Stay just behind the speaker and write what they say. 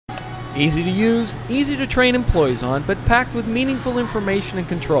Easy to use, easy to train employees on, but packed with meaningful information and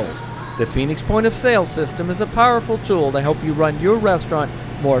controls. The Phoenix Point of Sale system is a powerful tool to help you run your restaurant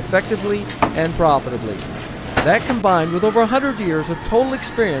more effectively and profitably. That, combined with over 100 years of total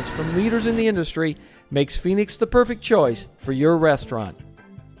experience from leaders in the industry, makes Phoenix the perfect choice for your restaurant.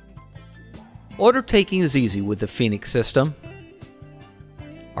 Order taking is easy with the Phoenix system.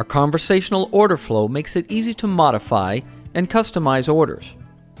 Our conversational order flow makes it easy to modify and customize orders.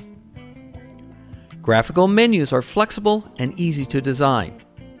 Graphical menus are flexible and easy to design.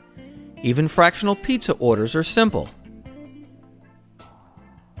 Even fractional pizza orders are simple.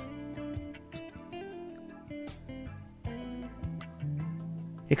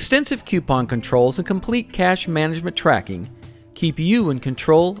 Extensive coupon controls and complete cash management tracking keep you in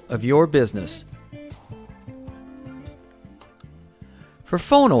control of your business. For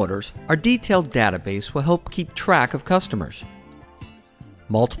phone orders, our detailed database will help keep track of customers.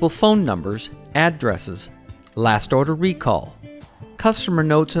 Multiple phone numbers, addresses, last order recall, customer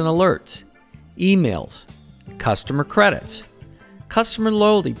notes and alerts, emails, customer credits, customer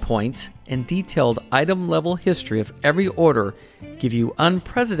loyalty points, and detailed item-level history of every order give you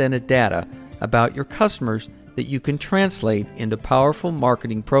unprecedented data about your customers that you can translate into powerful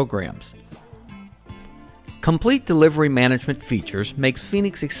marketing programs. Complete delivery management features makes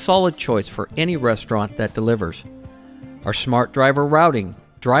Phoenix a solid choice for any restaurant that delivers. Our smart driver routing,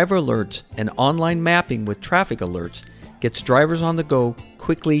 driver alerts, and online mapping with traffic alerts gets drivers on the go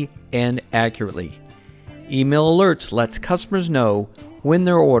quickly and accurately. Email alerts lets customers know when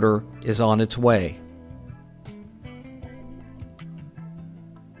their order is on its way.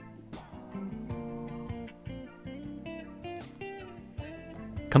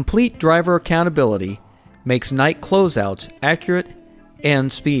 Complete driver accountability makes night closeouts accurate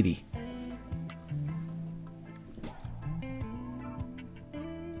and speedy.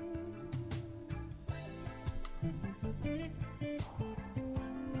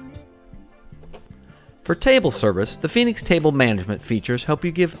 For table service, the Phoenix Table Management features help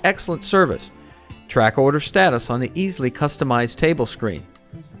you give excellent service. Track order status on the easily customized table screen.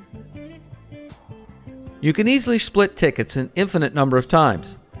 You can easily split tickets an infinite number of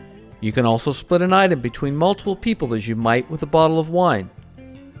times. You can also split an item between multiple people as you might with a bottle of wine.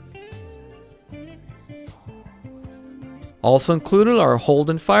 Also included are a hold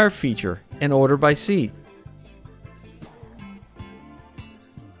and fire feature and order by seat.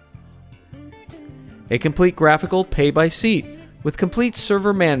 A complete graphical pay by seat with complete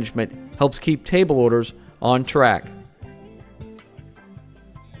server management helps keep table orders on track.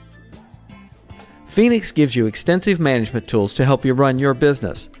 Phoenix gives you extensive management tools to help you run your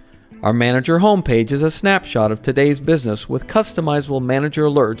business. Our manager homepage is a snapshot of today's business with customizable manager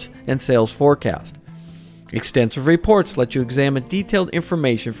alerts and sales forecast. Extensive reports let you examine detailed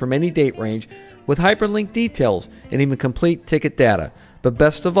information from any date range with hyperlink details and even complete ticket data. But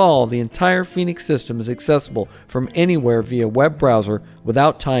best of all, the entire Phoenix system is accessible from anywhere via web browser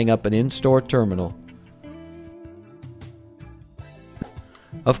without tying up an in-store terminal.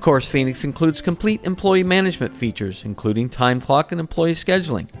 Of course, Phoenix includes complete employee management features, including time clock and employee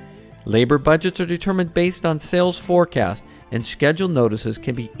scheduling. Labor budgets are determined based on sales forecast, and schedule notices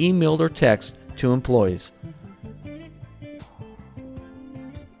can be emailed or texted to employees.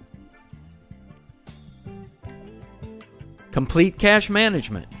 Complete cash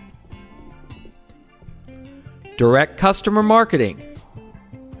management. Direct customer marketing.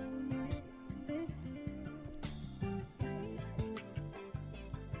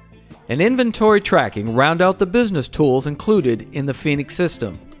 And inventory tracking round out the business tools included in the Phoenix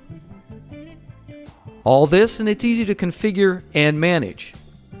system. All this, and it's easy to configure and manage.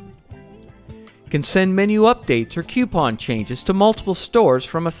 You can send menu updates or coupon changes to multiple stores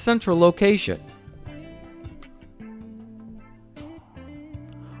from a central location.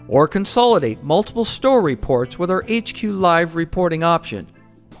 Or consolidate multiple store reports with our HQ Live reporting option.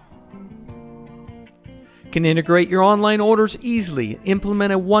 Can integrate your online orders easily,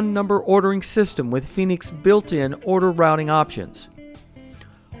 implement a one-number ordering system with Phoenix built-in order routing options.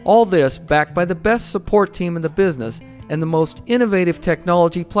 All this backed by the best support team in the business and the most innovative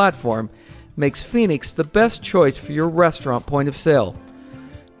technology platform makes Phoenix the best choice for your restaurant point of sale.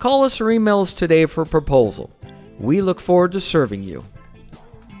 Call us or email us today for a proposal. We look forward to serving you.